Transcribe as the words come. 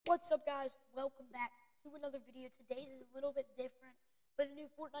What's up, guys? Welcome back to another video. Today's is a little bit different, but the new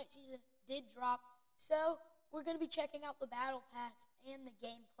Fortnite season did drop, so we're going to be checking out the Battle Pass and the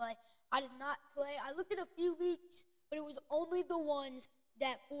gameplay. I did not play. I looked at a few leaks, but it was only the ones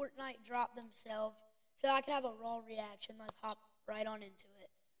that Fortnite dropped themselves, so I could have a raw reaction. Let's hop right on into it.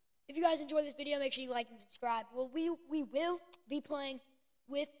 If you guys enjoy this video, make sure you like and subscribe. Well, we will be playing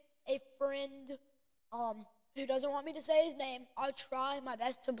with a friend, who doesn't want me to say his name. I'll try my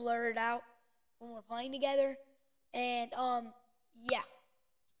best to blur it out when we're playing together. And, yeah.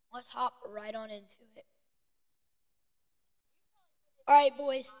 Let's hop right on into it. Alright,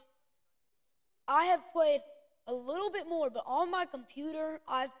 boys. I have played a little bit more, but on my computer,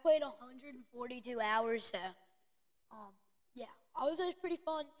 I've played 142 hours, so, yeah. I was always pretty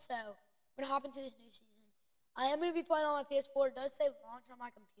fun, so I'm going to hop into this new season. I am going to be playing on my PS4. It does say launch on my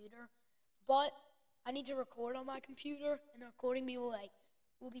computer, but I need to record on my computer, and the recording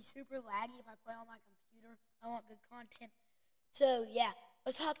will be super laggy if I play on my computer. I want good content. So, yeah,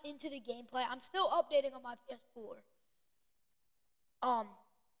 let's hop into the gameplay. I'm still updating on my PS4.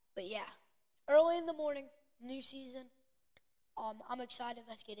 But yeah, early in the morning, new season. I'm excited.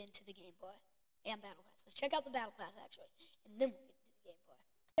 Let's get into the gameplay and Battle Pass. Let's check out the Battle Pass, actually, and then we'll get into the gameplay.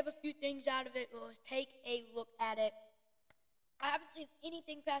 I have a few things out of it, but let's take a look at it. I haven't seen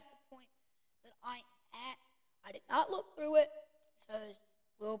anything past the point that I am at. I did not look through it, so it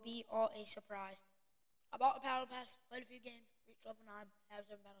will be all a surprise. I bought a Battle Pass, played a few games, reached level 9, have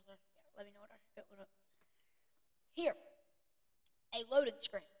 7 Battle Pass. Let me know what I should get with it. Here, a loading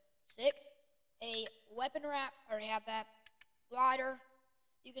screen. Sick. A weapon wrap, I already have that. Glider,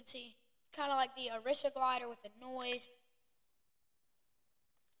 you can see, kind of like the Arisa glider with the noise.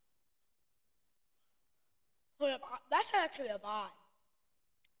 That's actually a vibe.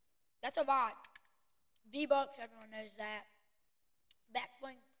 That's a vibe. V-Bucks, everyone knows that. Back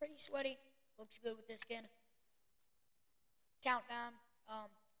bling, pretty sweaty. Looks good with this skin. Countdown,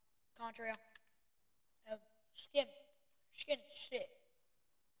 contrail. Skin sick.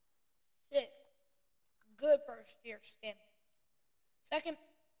 Sick. Good first year skin. Second,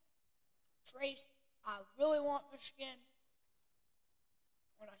 Trace. I really want the skin.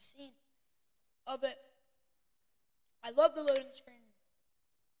 What I've seen of it. I love the loading screen.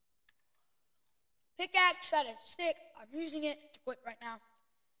 Pickaxe, that is sick. I'm using it. It's equipped right now.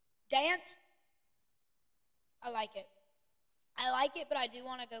 Dance. I like it. But I do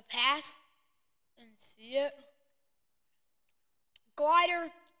want to go past and see it.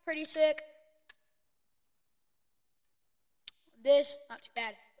 Glider, pretty sick. This, not too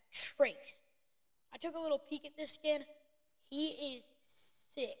bad. Trace. I took a little peek at this skin. He is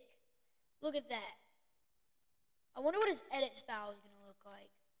sick. Look at that. I wonder what his edit style is going to look like.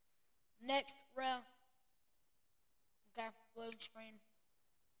 Next row. Okay, loading screen.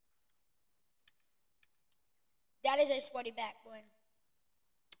 That is a sweaty back bling.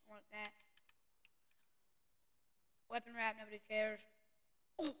 I want that. Weapon wrap, nobody cares.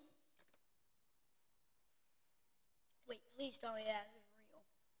 Oh. Wait, please tell me that is real.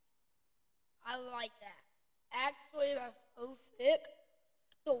 I like that. Actually, that's so sick.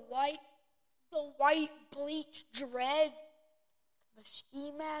 The white bleach dreads. The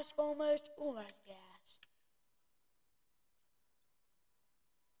ski mask almost. Oh, that's gas.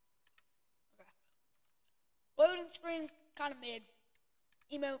 Okay. Loading screen, kind of mid.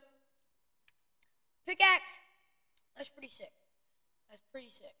 Emote. Pickaxe. That's pretty sick.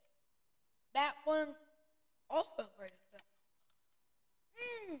 That one, also pretty sick.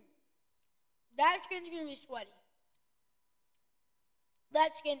 That skin's gonna be sweaty.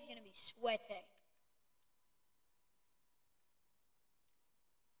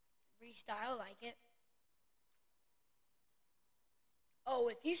 Restyle, like it. Oh,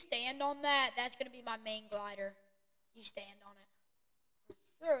 if you stand on that, that's gonna be my main glider. You stand on it.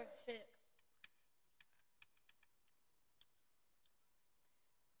 Sure, sick.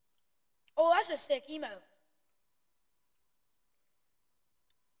 Oh, that's a sick emote.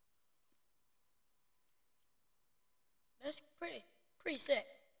 That's pretty sick.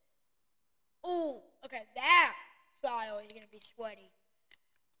 Oh, okay, that style is gonna be sweaty.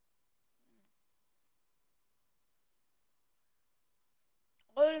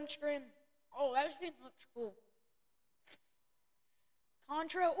 Loading screen. Oh, that skin looks cool.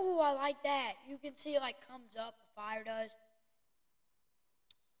 Contra. Oh, I like that. You can see it like comes up. The fire does.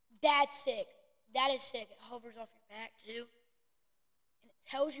 That's sick. That is sick. It hovers off your back too, and it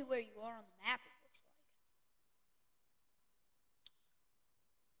tells you where you are on the map. It looks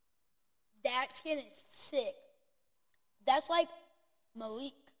like. That skin is sick. That's like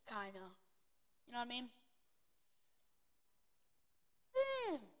Malik, kind of. You know what I mean?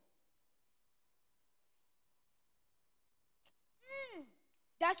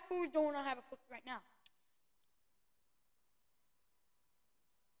 That's what we're doing. I have it cooked right now.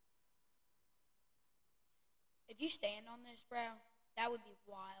 If you stand on this, bro, that would be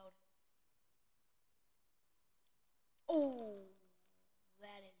wild. Oh,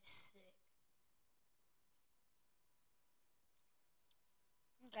 that is sick.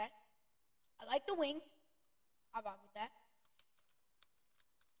 Okay. I like the wings. I vibe with that.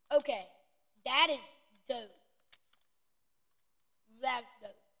 Okay. That is dope. That's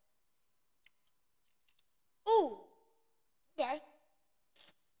dope. Ooh. Okay.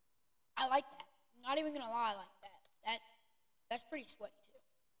 I like that. I'm not even gonna lie, I like that. That's pretty sweaty too.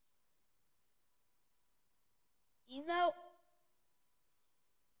 You know,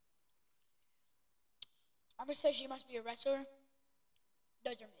 I'm gonna say she must be a wrestler.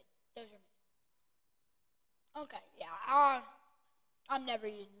 Those are mid. Those are mid. Okay, yeah. I'm never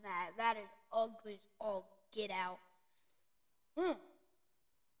using that. That is ugly as all get out.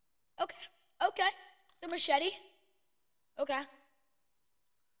 Okay. Okay. The machete. Okay.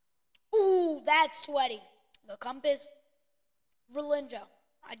 Ooh, that's sweaty. The compass. Relinjo.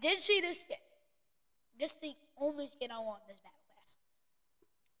 I did see this skin. This is the only skin I want in this battle pass.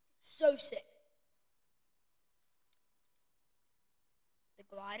 So sick. The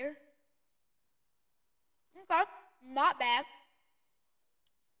glider. Okay. Not bad.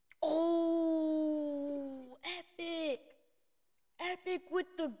 Oh, epic. Epic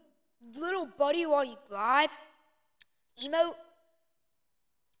with the little buddy while you glide. Emote.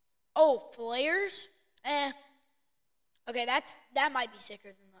 Oh, flares? Okay, that might be sicker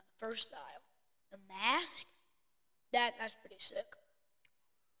than the first style. The mask? That's pretty sick.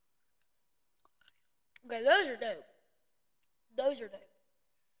 Okay, those are dope. Those are dope.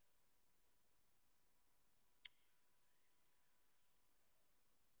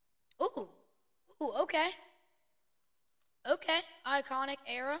 Ooh. Ooh, okay. Okay. Iconic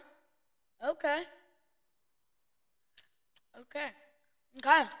era. Okay. Okay.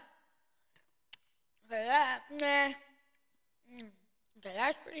 Okay. Okay, okay,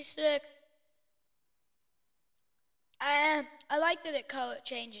 that's pretty sick. I like that it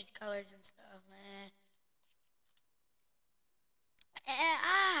changes colors and stuff, man.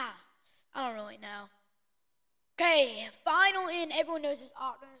 I don't really know. Okay, final in. Everyone knows this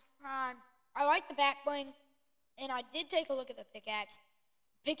Optimus Prime. I like the back bling, and I did take a look at the pickaxe.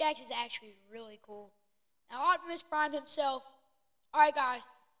 Pickaxe is actually really cool. Now, Optimus Prime himself. All right, guys.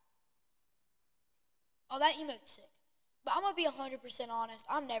 Oh, that emote's sick. But I'm going to be 100% honest.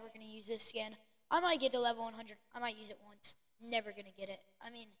 I'm never going to use this skin. I might get to level 100. I might use it once. Never going to get it. I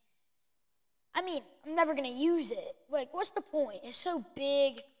mean, I'm never going to use it. Like, what's the point? It's so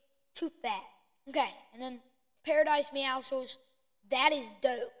big, too fat. Okay, and then Paradise Meowscles. That is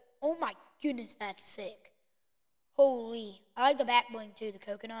dope. Oh my goodness, that's sick. Holy. I like the back bling too, the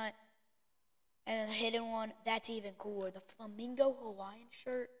coconut. And then the hidden one, that's even cooler. The flamingo Hawaiian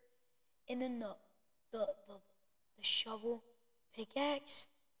shirt. And then the shovel pickaxe.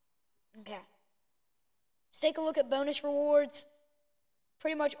 Okay. Let's take a look at bonus rewards.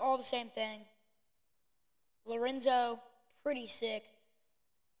 Pretty much all the same thing. Lorenzo, pretty sick.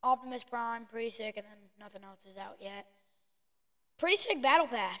 Optimus Prime, pretty sick, and then nothing else is out yet. Pretty sick battle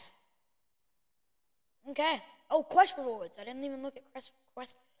pass. Okay. Oh, quest rewards. I didn't even look at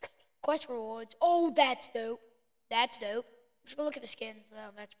quest rewards. Oh, that's dope. That's dope. Just go look at the skins,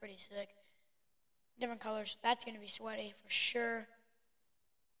 though. That's pretty sick. Different colors. That's going to be sweaty for sure.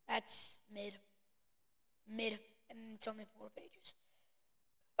 That's mid. Mid. And it's only 4 pages.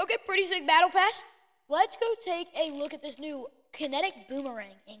 Okay, pretty sick battle pass. Let's go take a look at this new kinetic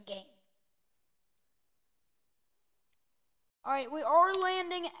boomerang in-game. All right, we are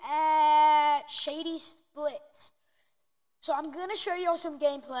landing at Shady Splits. So I'm going to show y'all some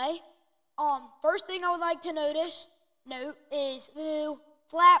gameplay. First thing I would like to note is the new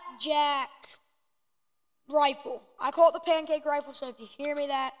flapjack rifle. I call it the pancake rifle, so if you hear me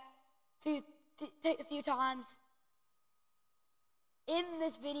that a few times in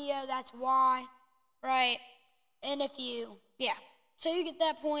this video, that's why, right? And if you, so you get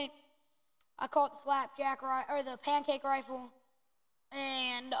that point. I call it the flapjack or the pancake rifle,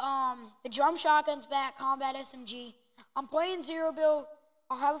 and the drum shotgun's back, combat SMG. I'm playing zero build.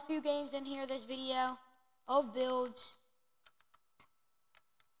 I'll have a few games in here this video of builds.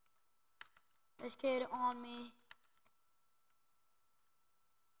 This kid on me.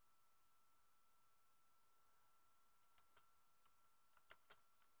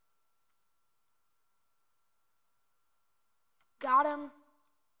 Got him.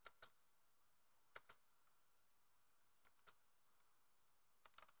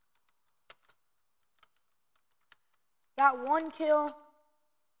 Got 1 kill.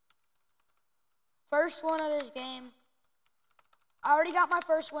 First one of this game. I already got my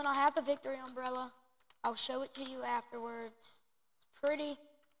first one. I have the victory umbrella. I'll show it to you afterwards. It's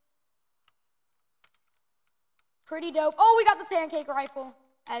pretty dope. Oh, we got the pancake rifle.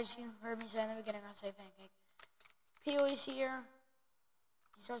 As you heard me say in the beginning, I say pancake. Peely's here.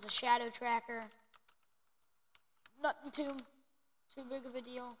 He still has a shadow tracker. Nothing too big of a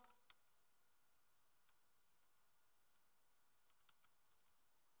deal.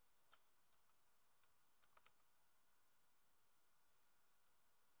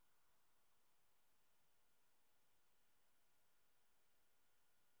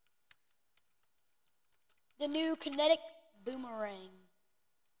 The new kinetic boomerang.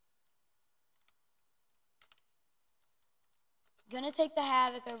 Gonna take the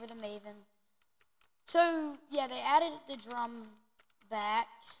Havoc over the Maven. So, yeah, they added the drum back,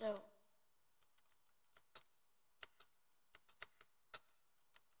 so.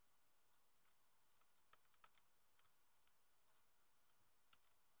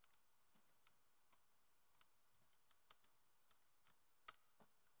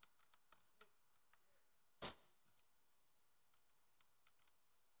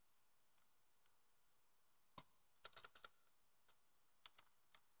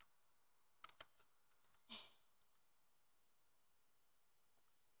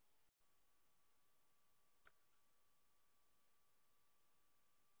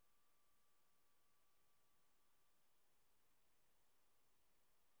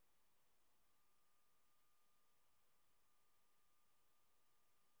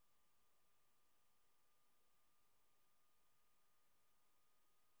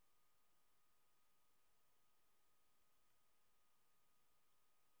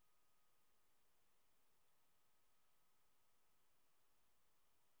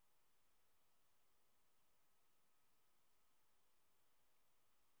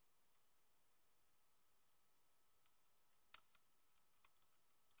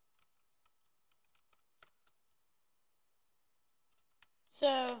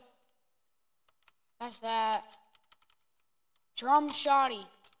 So, that's that. Drum shoddy.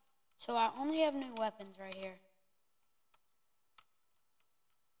 So I only have new weapons right here.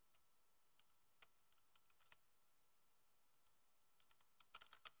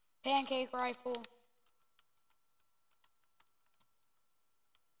 Pancake rifle.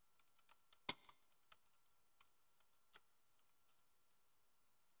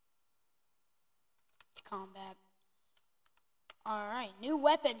 It's combat. Alright, new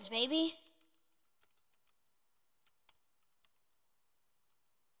weapons, baby.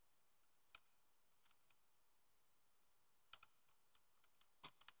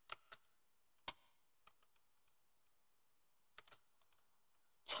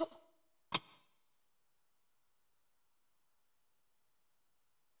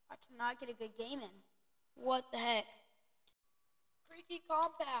 I cannot get a good game in. What the heck? Freaky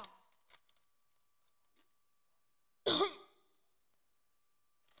compound.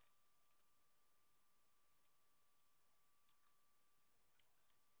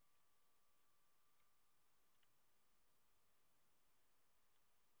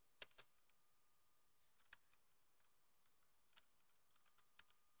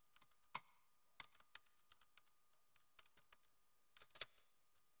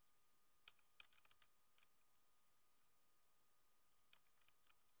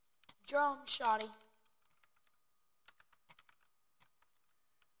 Drum shoddy.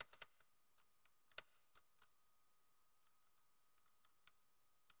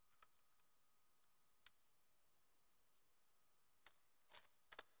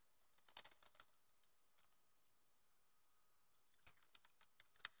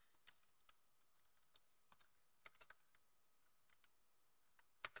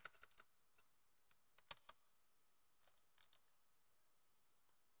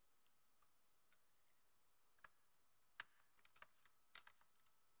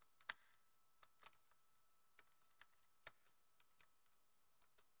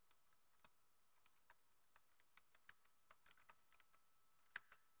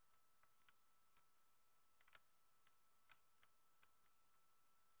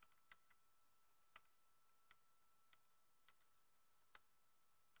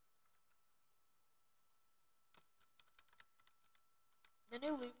 The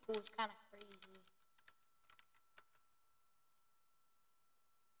new loot pool is kind of crazy.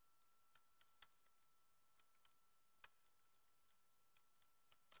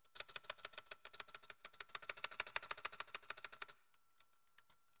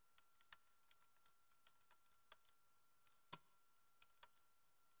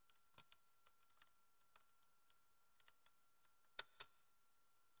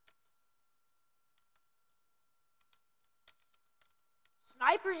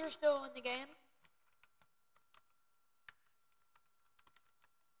 Snipers are still in the game.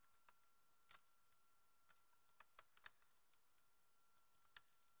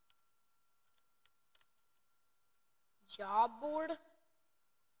 Job board.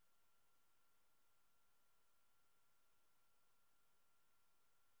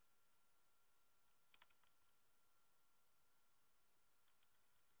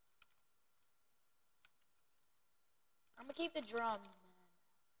 I'm gonna keep the drum.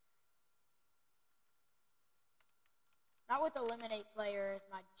 Not with eliminate player as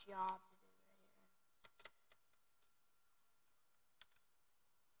my job to do right here.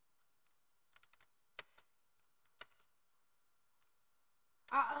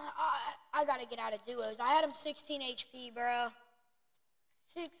 I gotta get out of duos. I had him 16 HP, bro.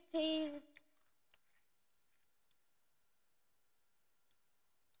 16.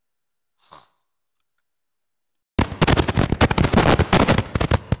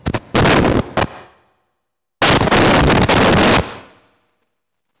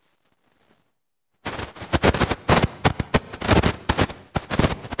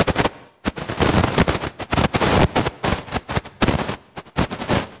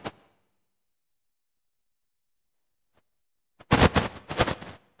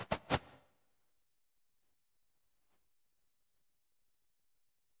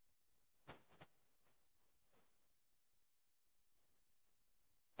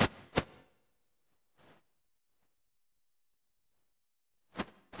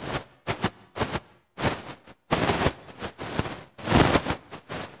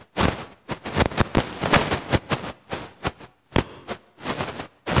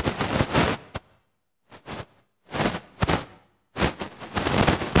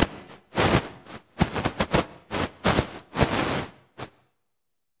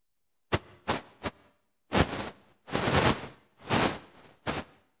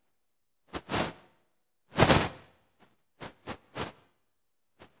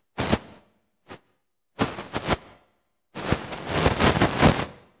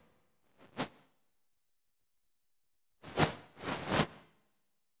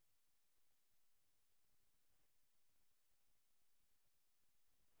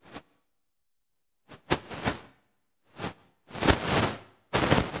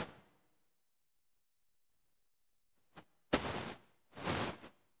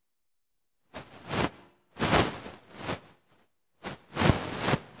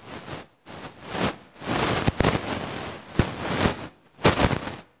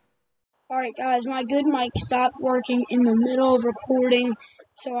 Alright guys, my good mic stopped working in the middle of recording,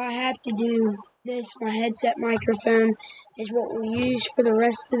 so I have to do this. My headset microphone is what we'll use for the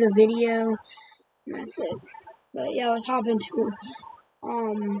rest of the video, and that's it. But yeah, let's hop into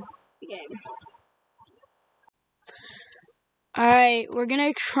the game. Alright, we're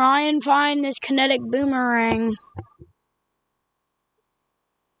gonna try and find this kinetic boomerang.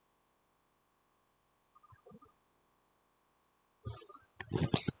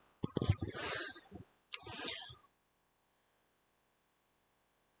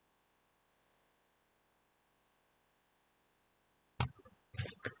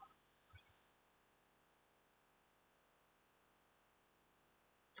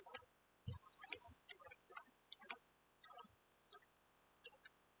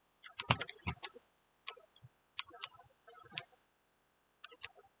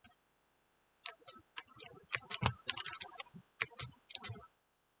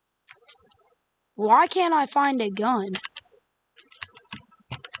 Why can't I find a gun?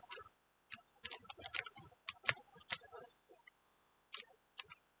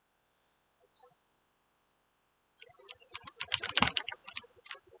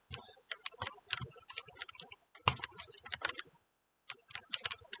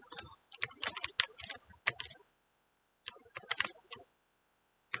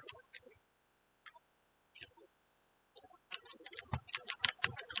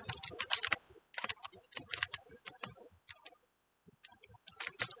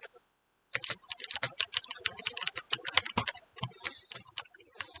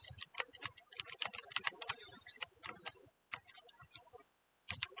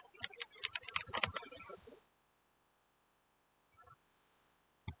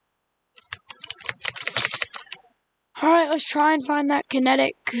 Alright, let's try and find that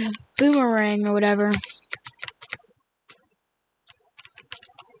kinetic boomerang or whatever.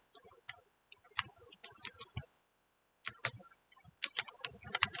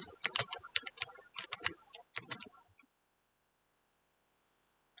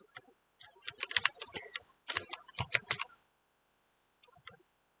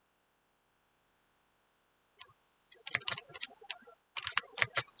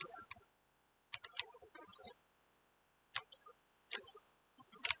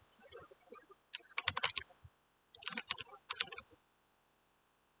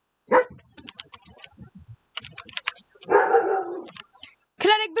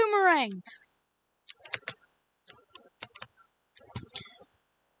 boomerang.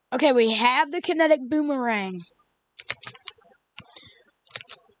 Okay, we have the kinetic boomerang.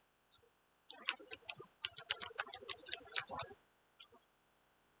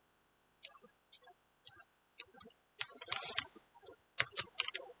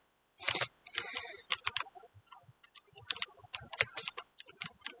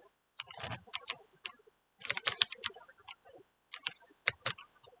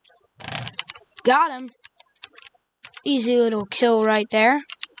 Got him. Easy little kill right there.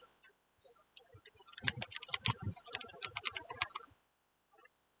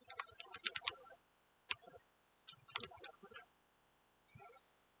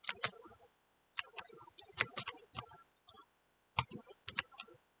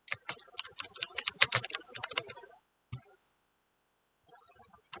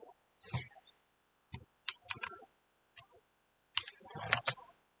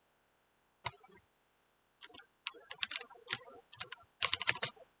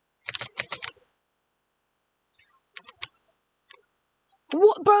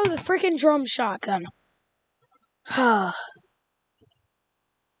 What, bro? The freaking drum shotgun.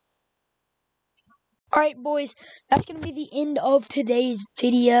 Alright, boys, that's going to be the end of today's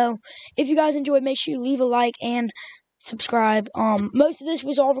video. If you guys enjoyed, make sure you leave a like and subscribe. Most of this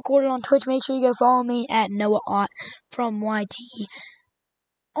was all recorded on Twitch. Make sure you go follow me at Noah Ott from YT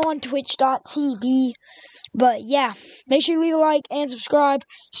on twitch.tv. But yeah, make sure you leave a like and subscribe.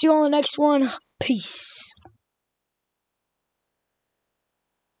 See you on the next one. Peace.